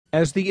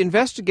As the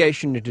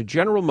investigation into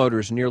General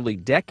Motors' nearly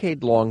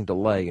decade-long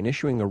delay in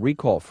issuing a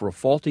recall for a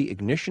faulty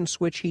ignition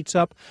switch heats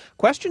up,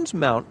 questions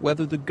mount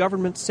whether the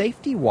government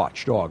safety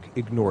watchdog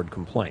ignored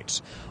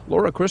complaints.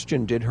 Laura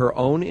Christian did her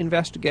own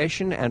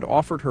investigation and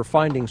offered her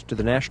findings to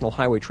the National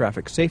Highway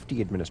Traffic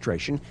Safety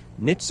Administration,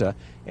 NHTSA,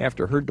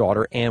 after her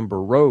daughter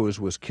Amber Rose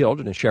was killed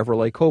in a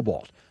Chevrolet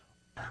Cobalt.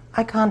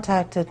 I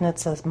contacted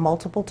NHTSA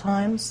multiple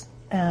times,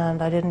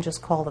 and I didn't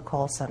just call the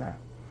call center.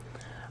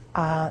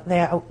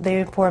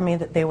 They informed me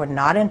that they were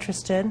not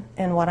interested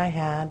in what I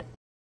had.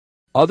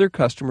 Other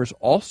customers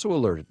also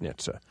alerted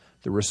NHTSA.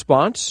 The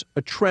response?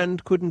 A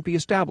trend couldn't be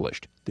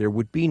established. There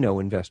would be no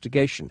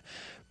investigation.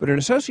 But an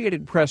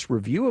Associated Press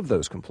review of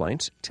those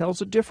complaints tells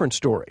a different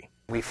story.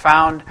 We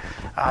found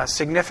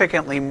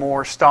significantly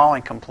more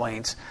stalling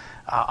complaints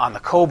on the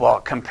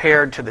Cobalt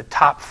compared to the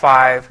top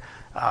five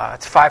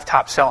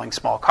top-selling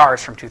small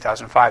cars from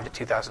 2005 to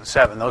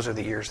 2007. Those are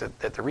the years that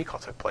the recall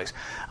took place.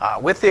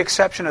 With the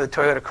exception of the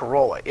Toyota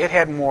Corolla, it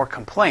had more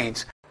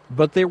complaints.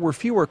 But there were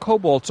fewer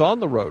Cobalts on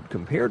the road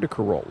compared to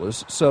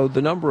Corollas, so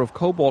the number of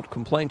Cobalt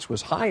complaints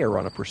was higher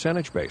on a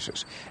percentage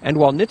basis. And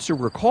while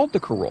NHTSA recalled the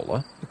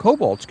Corolla, the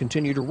Cobalts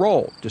continued to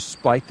roll,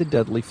 despite the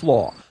deadly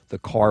flaw. The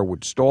car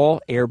would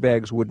stall,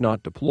 airbags would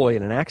not deploy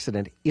in an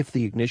accident if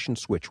the ignition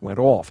switch went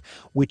off,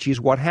 which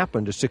is what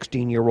happened to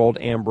 16-year-old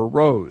Amber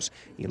Rose.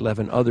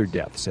 11 other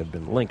deaths have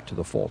been linked to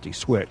the faulty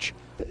switch.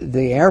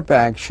 The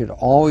airbag should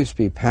always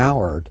be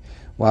powered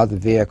while the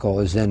vehicle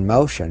is in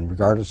motion,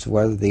 regardless of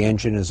whether the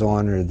engine is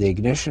on or the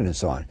ignition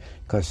is on,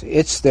 because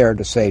it's there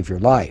to save your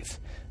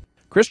life.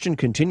 Christian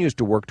continues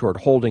to work toward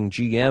holding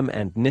GM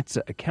and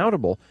NHTSA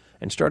accountable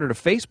and started a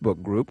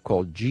Facebook group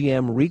called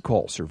GM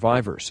Recall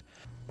Survivors.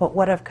 But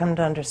what I've come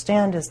to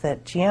understand is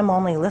that GM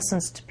only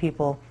listens to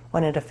people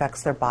when it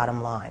affects their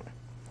bottom line.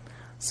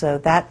 So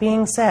that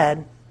being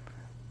said,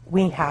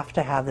 we have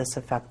to have this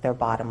affect their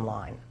bottom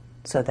line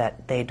so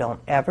that they don't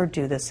ever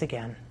do this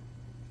again.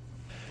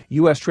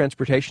 U.S.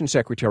 Transportation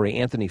Secretary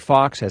Anthony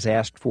Foxx has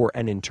asked for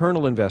an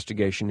internal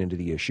investigation into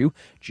the issue.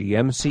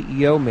 GM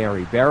CEO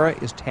Mary Barra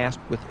is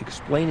tasked with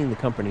explaining the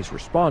company's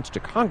response to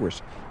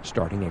Congress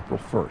starting April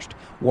 1st.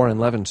 Warren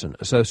Levinson,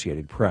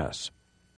 Associated Press.